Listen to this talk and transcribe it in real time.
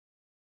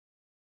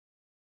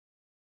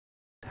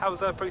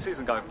How's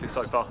pre-season going for you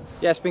so far?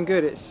 Yeah, it's been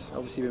good. It's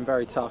obviously been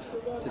very tough.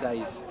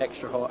 Today's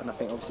extra hot, and I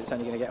think obviously it's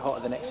only going to get hotter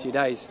the next few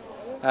days.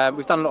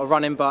 We've done a lot of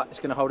running, but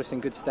it's going to hold us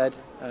in good stead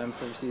for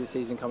obviously the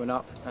season coming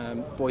up.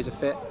 Boys are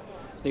fit,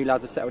 new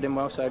lads are settled in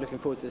well, so looking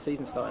forward to the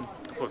season starting.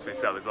 Of course, for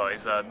yourself as well.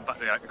 It's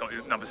got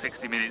your number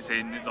 60 minutes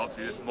in.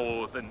 Obviously, there's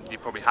more than you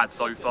probably had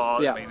so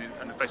far. Yeah. I mean,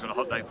 and especially on a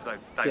hot day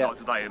like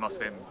today, it must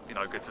have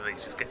been good to at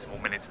least just get some more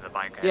minutes in the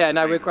bank. Yeah,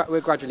 no,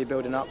 we're gradually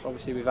building up.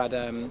 Obviously, we've had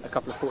a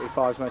couple of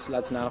 45s, most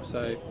lads now.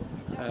 So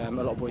a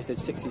lot of boys did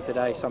 60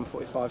 today, some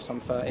 45, some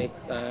 30.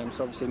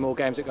 So obviously, more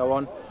games that go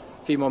on.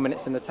 A few more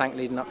minutes in the tank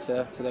leading up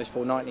to those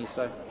 490s.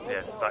 So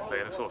yeah, exactly.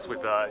 And of course,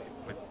 with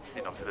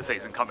obviously the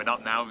season coming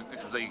up now,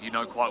 this is a league you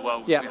know quite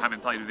well. Yeah. Having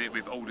played with it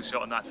with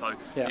Aldershot and that, so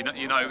yeah.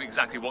 you know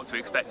exactly what to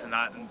expect in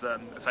that, and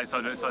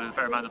so do a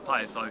fair amount of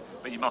players. So,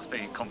 but you must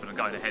be confident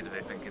going ahead of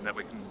it, thinking that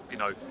we can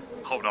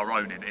hold our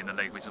own in the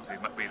league, which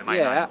obviously might be the main.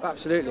 Yeah,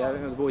 absolutely. I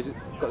think the boys have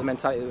got the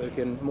mentality that we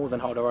can more than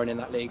hold our own in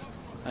that league.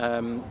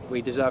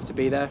 We deserve to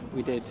be there.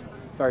 We did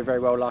very, very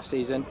well last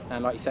season,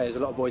 and like you say, there's a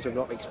lot of boys with a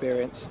lot of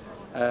experience.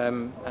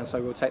 And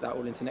so we'll take that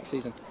all into next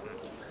season.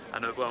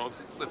 And well,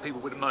 obviously,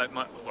 people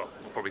we'll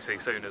probably see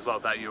soon as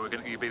well that you're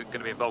going to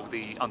be involved with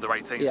the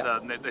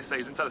under-18s this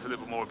season. Tell us a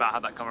little bit more about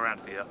how that come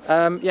around for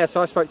you. Yeah, so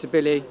I spoke to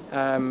Billy,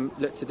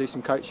 looked to do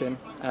some coaching,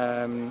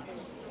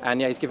 and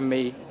yeah, he's given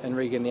me and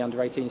Regan the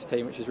under-18s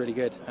team, which is really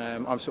good.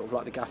 I'm sort of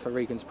like the gaffer.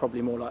 Regan's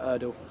probably more like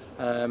Erdal,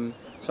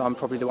 so I'm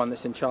probably the one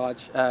that's in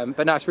charge.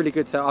 But no, it's really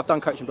good I've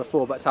done coaching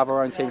before, but to have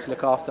our own team to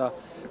look after,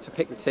 to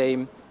pick the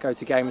team, go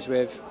to games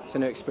with, it's a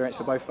new experience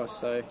for both of us.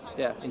 So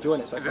yeah,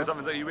 enjoying it so far. Is there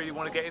something that you really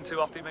want to get into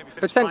after you maybe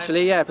finish Potentially,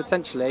 playing? yeah,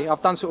 potentially.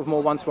 I've done sort of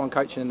more one-to-one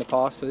coaching in the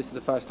past, so this is the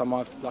first time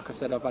I've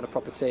had a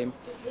proper team.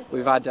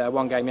 We've had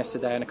one game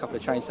yesterday and a couple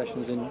of training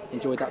sessions and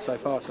enjoyed that so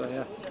far, so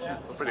yeah.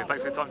 Well, brilliant.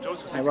 Thanks for your time, George.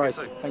 No worries.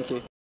 Thank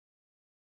you.